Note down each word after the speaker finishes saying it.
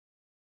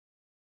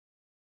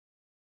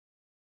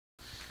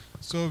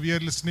So we are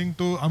listening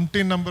to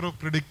umpteen number of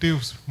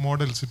predictive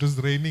models. It was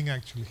raining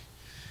actually.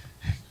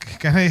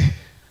 Can I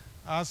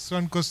ask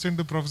one question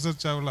to Professor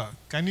Chawla?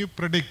 Can you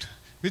predict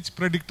which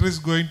predictor is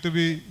going to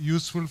be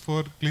useful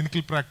for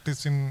clinical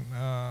practice in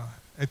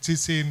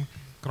HCC in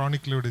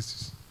chronic liver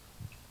disease?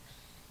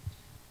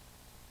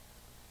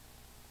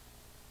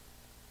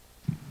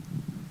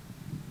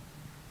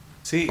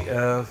 See,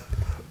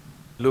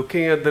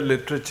 looking at the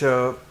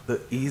literature,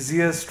 the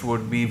easiest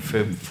would be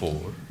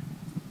FIB4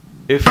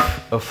 if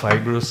a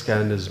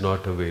fibroscan is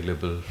not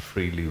available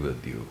freely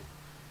with you.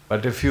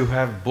 But if you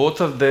have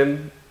both of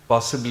them,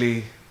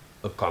 possibly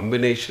a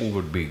combination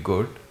would be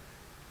good.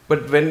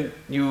 But when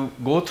you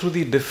go through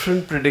the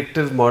different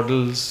predictive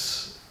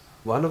models,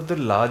 one of the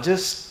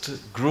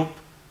largest group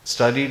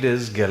studied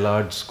is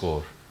Gallard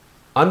score.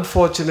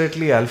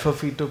 Unfortunately,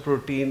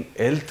 alpha-fetoprotein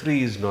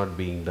L3 is not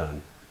being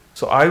done.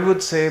 So I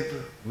would say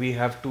we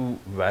have to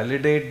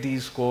validate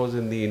these scores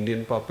in the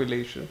Indian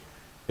population,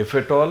 if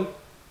at all,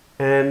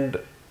 and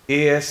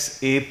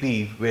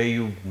ASAP, where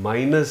you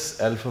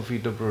minus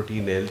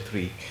alpha-fetoprotein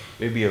L3,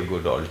 may be a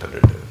good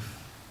alternative.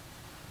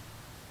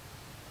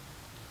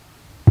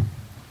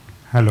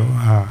 Hello,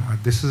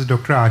 this is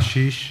Dr.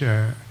 Ashish.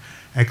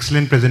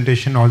 Excellent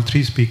presentation, all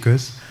three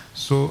speakers.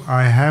 So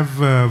I have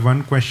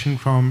one question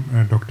from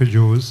Dr.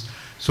 Jose.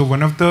 So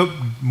one of the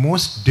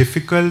most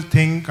difficult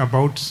thing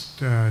about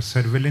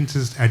surveillance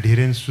is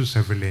adherence to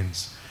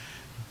surveillance.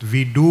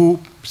 We do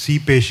see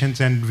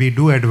patients and we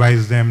do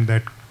advise them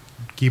that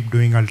keep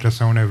doing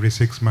ultrasound every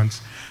 6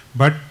 months.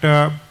 But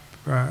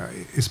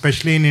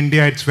especially in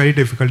India, it's very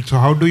difficult. So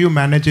how do you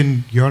manage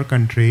in your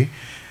country?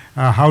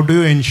 How do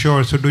you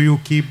ensure? So do you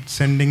keep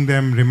sending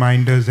them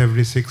reminders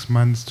every 6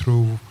 months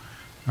through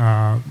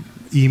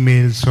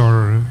emails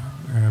or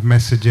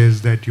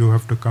messages that you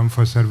have to come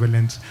for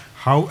surveillance?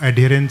 How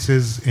adherence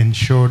is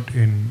ensured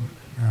in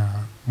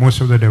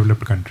most of the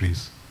developed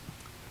countries?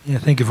 Yeah,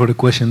 thank you for the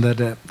question.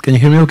 Can you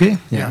hear me okay?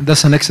 Yeah,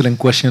 that's an excellent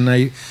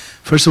question.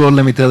 First of all,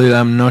 let me tell you,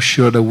 I'm not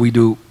sure that we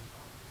do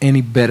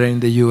any better in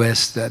the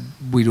US than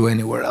we do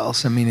anywhere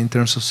else. I mean, in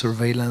terms of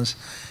surveillance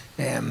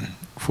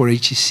for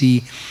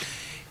HCC.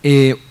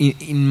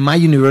 In my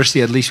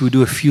university, at least, we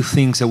do a few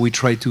things that we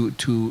try to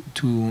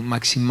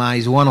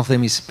maximize. One of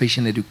them is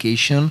patient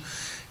education.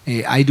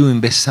 I do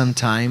invest some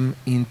time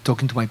in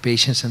talking to my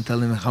patients and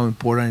telling them how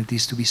important it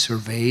is to be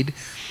surveyed.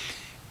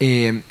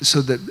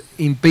 So that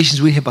in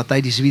patients with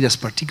hepatitis B, that's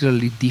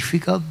particularly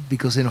difficult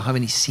because they don't have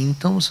any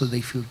symptoms, so they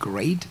feel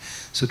great.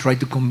 So try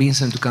to convince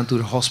them to come to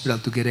the hospital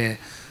to get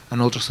an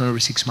ultrasound every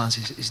 6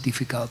 months is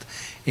difficult.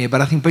 But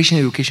I think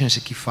patient education is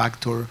a key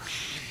factor.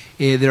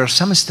 There are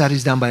some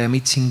studies done by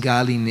Amit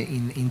Singhal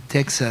in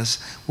Texas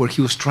where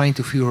he was trying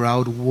to figure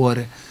out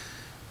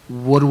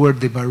what were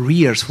the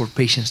barriers for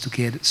patients to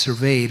get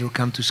surveyed or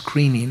come to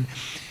screening.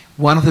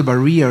 One of the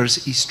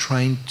barriers is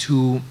trying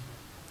to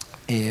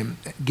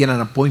get an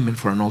appointment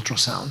for an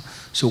ultrasound.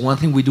 So one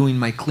thing we do in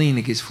my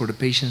clinic is for the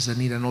patients that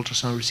need an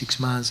ultrasound every 6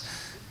 months,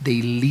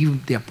 they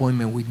leave the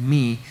appointment with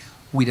me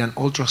with an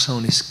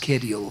ultrasound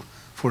schedule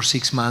for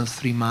 6 months,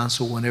 3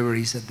 months, or whatever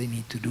it is that they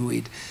need to do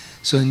it.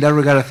 So in that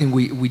regard, I think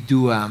we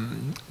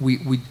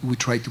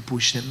try to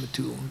push them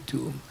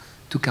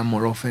to come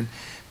more often.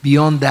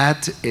 Beyond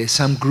that,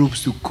 some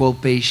groups do call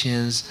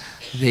patients.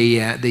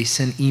 They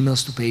send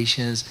emails to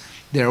patients.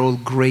 They're all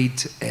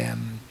great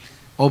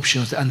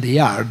options, and they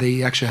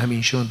actually have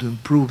been shown to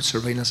improve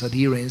surveillance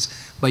adherence,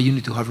 but you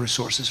need to have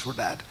resources for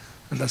that,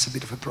 and that's a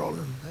bit of a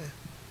problem.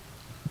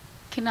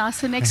 Can I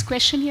ask the next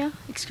question here?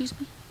 Excuse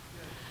me.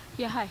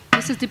 Yeah, hi.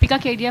 This is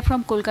Deepika Kedia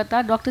from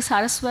Kolkata. Dr.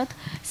 Saraswat,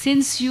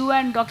 since you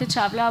and Dr.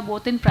 Chawla are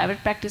both in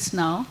private practice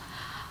now,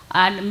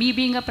 and me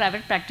being a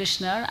private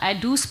practitioner, I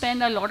do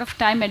spend a lot of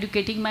time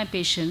educating my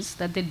patients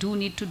that they do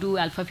need to do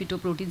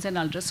alpha-fetoproteins and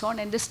ultrasound,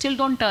 and they still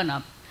don't turn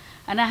up.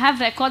 And I have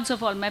records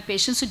of all my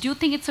patients. So do you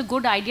think it's a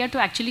good idea to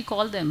actually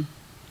call them?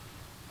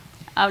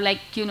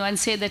 And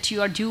say that you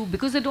are due,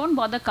 because they don't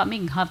bother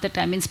coming half the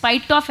time, in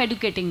spite of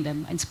educating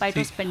them, in spite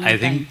of spending time. I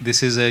think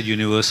this is a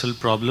universal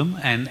problem,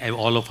 and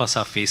all of us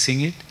are facing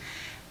it.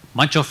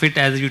 Much of it,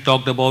 as you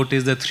talked about,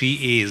 is the 3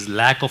 A's,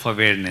 lack of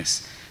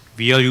awareness.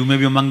 You may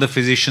be among the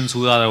physicians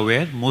who are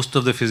aware. Most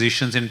of the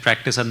physicians in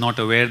practice are not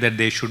aware that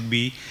they should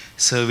be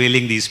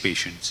surveilling these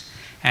patients.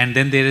 And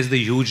then there is the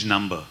huge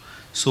number.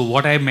 So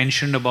what I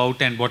mentioned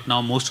about, and what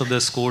now most of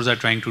the scores are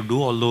trying to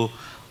do, although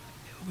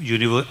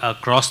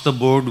across the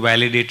board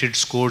validated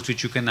scores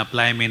which you can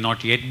apply may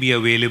not yet be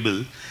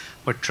available,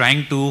 but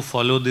trying to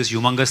follow this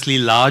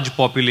humongously large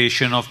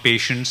population of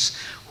patients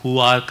who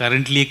are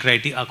currently,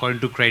 according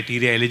to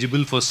criteria,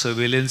 eligible for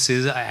surveillance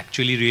is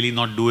actually really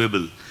not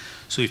doable.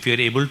 So if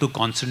you're able to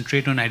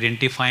concentrate on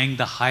identifying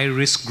the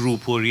high-risk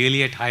group who are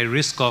really at high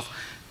risk of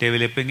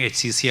developing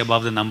HCC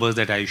above the numbers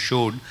that I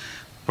showed,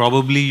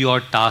 probably your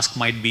task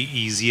might be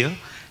easier,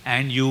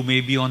 and you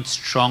may be on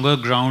stronger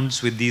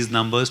grounds with these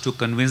numbers to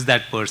convince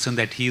that person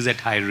that he is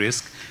at high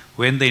risk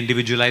when the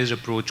individualized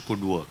approach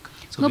could work.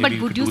 So no, but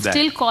would you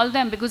still call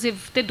them? Because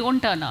if they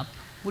don't turn up,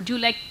 would you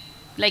like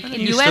Like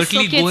in you US,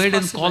 certainly okay, go it's ahead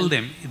and possible. call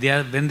them.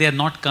 When they are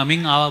not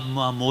coming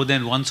more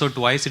than once or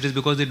twice, it is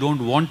because they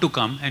don't want to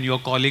come, and your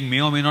calling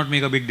may or may not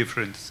make a big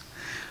difference.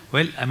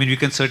 Well, I mean, we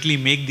can certainly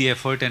make the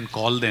effort and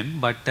call them,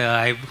 but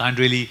I can't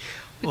really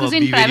because be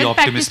in very private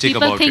practice, optimistic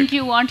people about think it.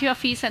 you want your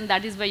fees, and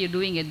that is why you're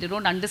doing it. They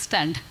don't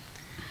understand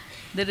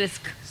the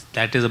risk.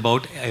 That is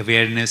about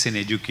awareness and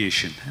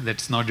education.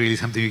 That's not really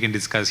something we can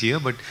discuss here,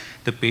 but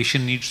the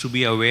patient needs to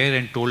be aware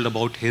and told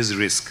about his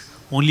risk.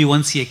 Only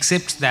once he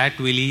accepts that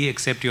will he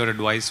accept your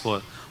advice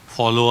for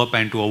follow-up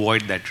and to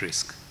avoid that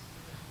risk.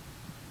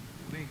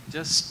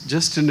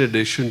 Just in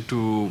addition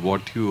to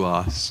what you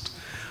asked,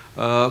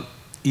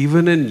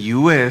 even in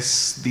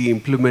US, the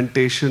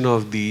implementation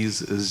of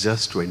these is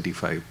just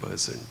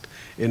 25%.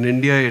 In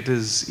India, it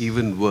is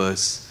even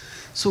worse.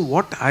 So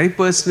what I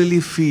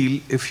personally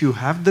feel, if you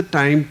have the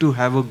time to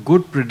have a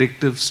good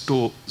predictive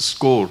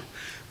score,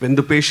 when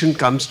the patient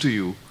comes to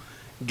you,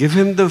 give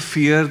him the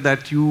fear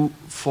that you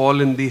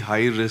fall in the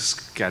high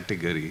risk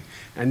category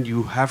and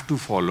you have to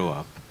follow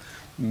up.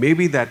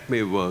 Maybe that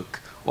may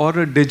work. Or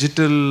a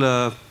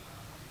digital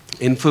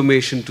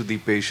information to the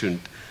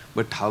patient.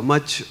 But how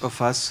much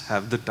of us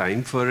have the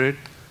time for it?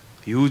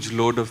 Huge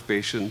load of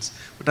patients.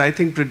 But I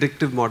think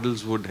predictive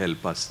models would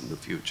help us in the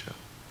future.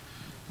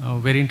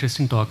 Very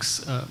interesting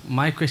talks.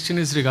 My question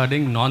is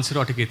regarding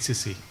non-cirrhotic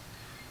HCC.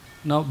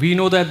 Now, we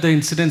know that the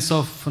incidence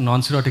of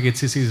non-cirrhotic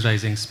HCC is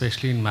rising,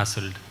 especially in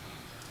MASLD.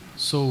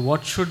 So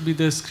what should be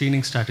the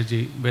screening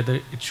strategy, whether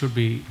it should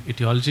be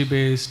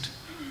etiology-based,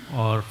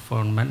 or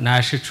for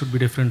NASH it should be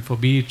different, for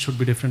B it should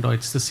be different, or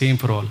it's the same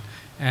for all?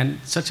 And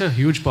such a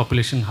huge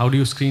population, how do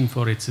you screen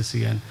for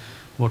HCC, and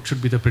what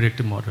should be the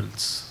predictive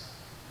models?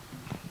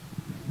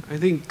 I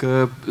think,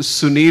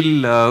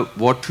 Sunil,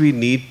 what we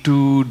need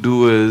to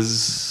do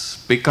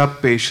is pick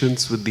up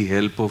patients with the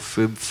help of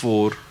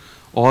FIB4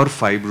 or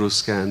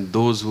FibroScan,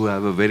 those who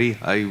have a very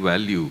high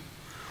value,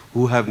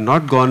 who have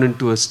not gone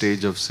into a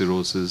stage of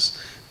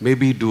cirrhosis,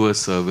 maybe do a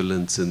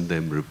surveillance in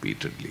them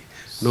repeatedly,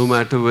 no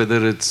matter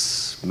whether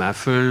it's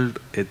MAFLD,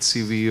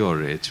 HCV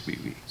or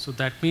HBV. So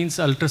that means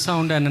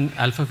ultrasound and an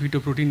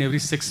alpha-fetoprotein every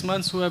 6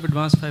 months who have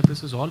advanced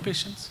fibrosis, all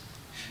patients?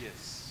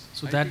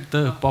 So that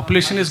the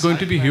population is going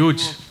to be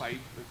huge.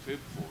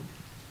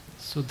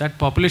 So that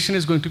population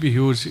is going to be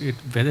huge.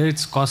 Whether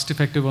it's cost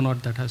effective or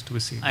not, that has to be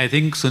seen. I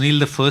think, Sunil,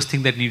 the first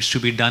thing that needs to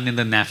be done in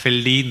the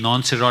NAFLD,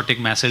 non-cirrhotic,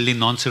 MASLD,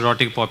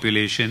 non-cirrhotic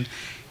population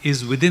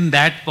is within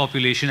that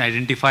population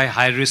identify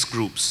high-risk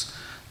groups.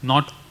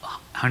 Not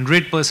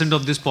 100%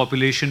 of this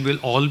population will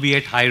all be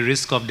at high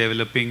risk of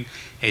developing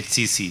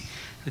HCC.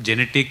 The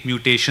genetic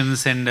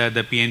mutations and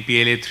the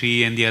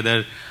PNPLA3 and the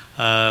other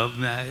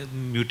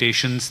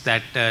mutations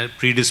that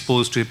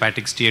predispose to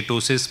hepatic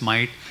steatosis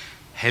might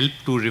help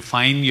to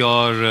refine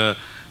your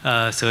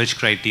search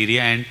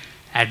criteria. And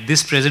at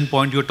this present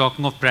point, you're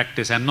talking of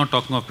practice. I'm not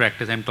talking of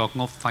practice. I'm talking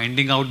of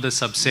finding out the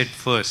subset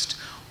first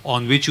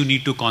on which you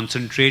need to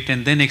concentrate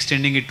and then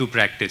extending it to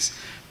practice.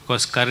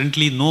 Because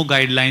currently, no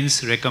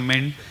guidelines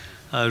recommend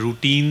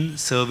routine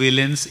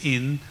surveillance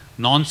in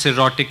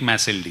non-cirrhotic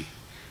MASLD.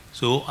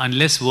 So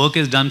unless work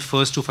is done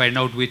first to find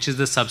out which is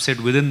the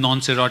subset within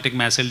non-cirrhotic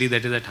MASLD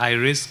that is at high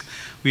risk,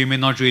 we may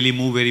not really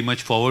move very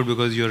much forward,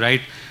 because you're right,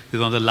 this is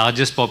one of the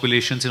largest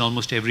populations in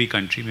almost every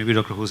country. Maybe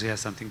Dr. Jose has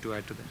something to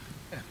add to that.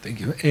 Yeah,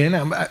 thank you. And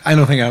I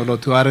don't think I have a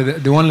lot to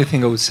add. The only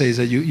thing I would say is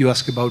that you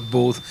ask about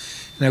both,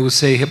 and I would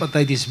say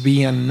hepatitis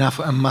B and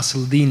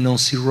MASLD,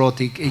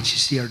 non-cirrhotic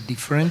HCC are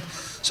different,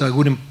 so I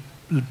wouldn't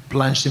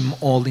plunge them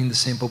all in the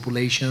same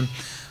population.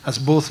 As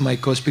both my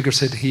co-speakers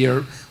said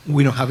here,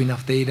 we don't have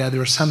enough data.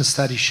 There are some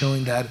studies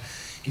showing that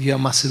if you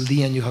have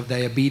MASLD and you have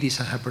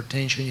diabetes and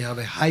hypertension, you have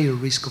a higher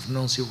risk of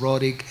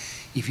non-cirrhotic.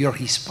 If you're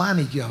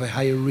Hispanic, you have a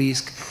higher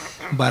risk.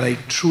 But I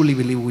truly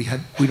believe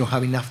we don't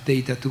have enough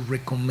data to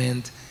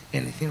recommend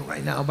anything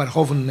right now. But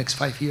hopefully in the next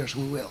 5 years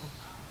we will.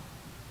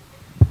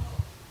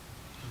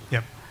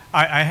 Yep.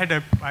 I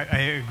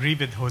agree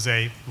with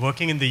Jose.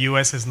 Working in the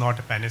US is not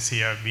a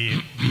panacea.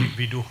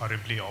 We do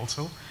horribly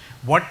also.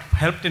 What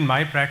helped in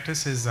my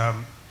practice is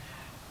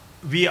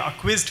we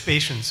quizzed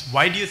patients.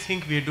 Why do you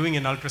think we are doing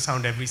an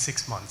ultrasound every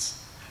 6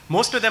 months?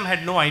 Most of them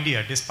had no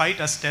idea, despite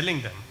us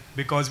telling them,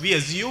 because we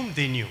assumed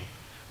they knew.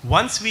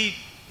 Once we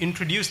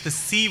introduced the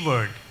C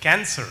word,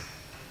 cancer,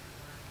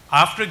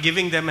 after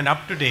giving them an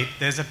up-to-date,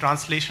 there's a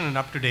translation and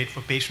up-to-date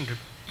for patient,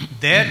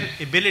 their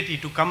ability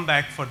to come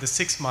back for the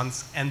 6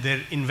 months and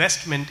their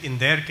investment in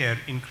their care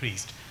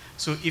increased.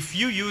 So if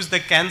you use the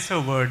cancer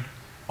word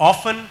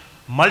often,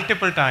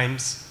 multiple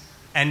times,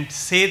 and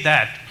say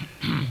that,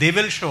 they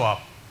will show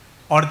up,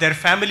 or their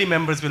family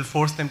members will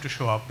force them to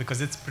show up,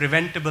 because it's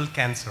preventable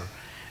cancer.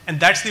 And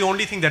that's the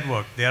only thing that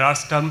worked. There are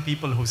some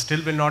people who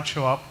still will not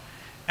show up,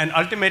 and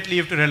ultimately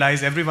you have to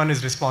realize everyone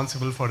is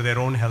responsible for their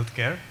own health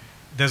care.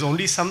 There's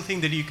only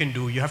something that you can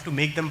do. You have to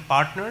make them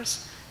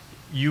partners.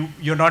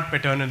 You're not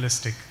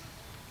paternalistic.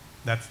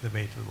 That's the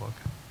way it will work.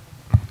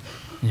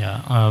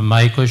 Yeah,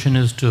 my question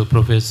is to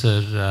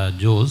Professor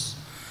Jose.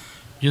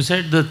 You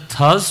said the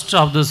thrust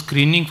of the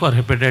screening for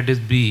hepatitis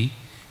B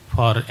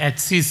for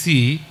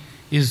HCC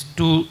is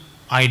to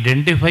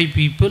identify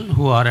people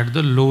who are at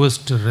the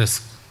lowest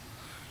risk.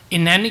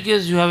 In any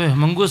case, you have a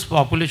humongous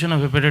population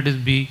of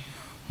hepatitis B.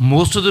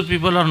 Most of the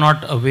people are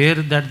not aware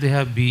that they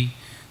have B.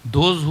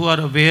 Those who are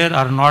aware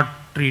are not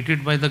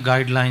treated by the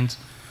guidelines.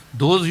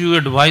 Those you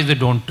advise, they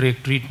don't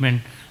take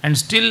treatment. And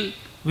still,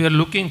 we are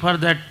looking for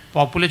that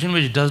population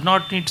which does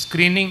not need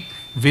screening,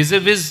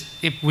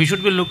 vis-a-vis, if we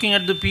should be looking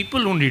at the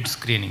people who need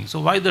screening.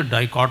 So why the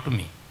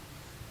dichotomy?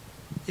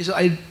 So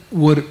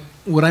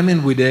what I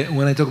meant with it,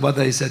 when I talk about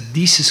that, is that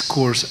these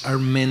scores are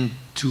meant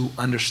to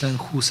understand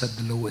who's at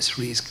the lowest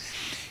risk.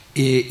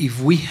 If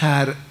we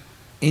had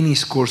any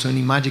scores or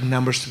any magic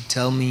numbers to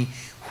tell me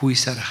who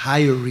is at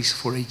higher risk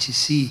for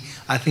HCC,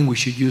 I think we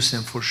should use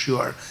them for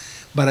sure.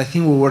 But I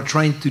think what we're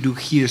trying to do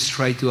here is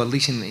try to, at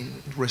least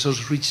in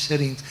resource-rich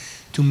settings,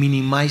 to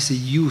minimize the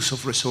use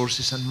of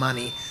resources and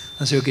money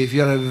and say, okay, if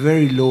you're at a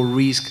very low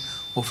risk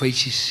of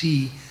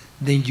HCC,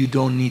 then you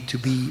don't need to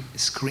be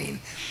screened.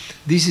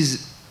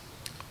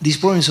 This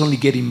problem is only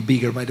getting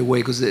bigger, by the way,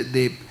 because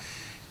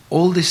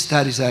all the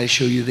studies that I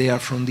show you, they are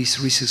from these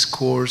risk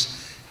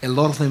scores. A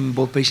lot of them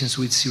involve patients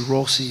with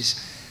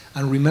cirrhosis.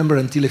 And remember,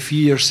 until a few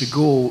years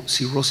ago,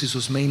 cirrhosis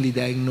was mainly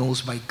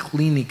diagnosed by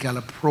clinical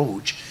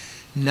approach.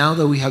 Now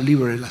that we have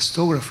liver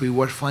elastography,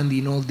 we're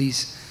finding all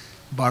these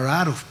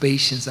barrage of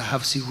patients that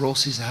have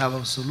cirrhosis, that have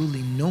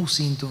absolutely no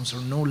symptoms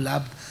or no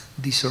lab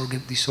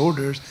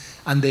disorders,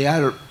 and they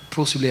are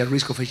possibly at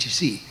risk of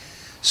HCC.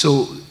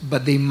 So,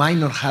 but they might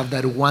not have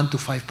that 1 to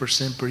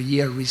 5% per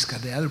year risk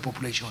that the other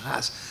population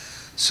has.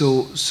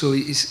 So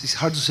it's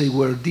hard to say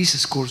where these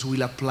scores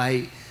will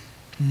apply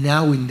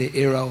now in the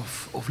era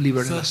of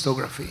liver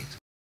elastography.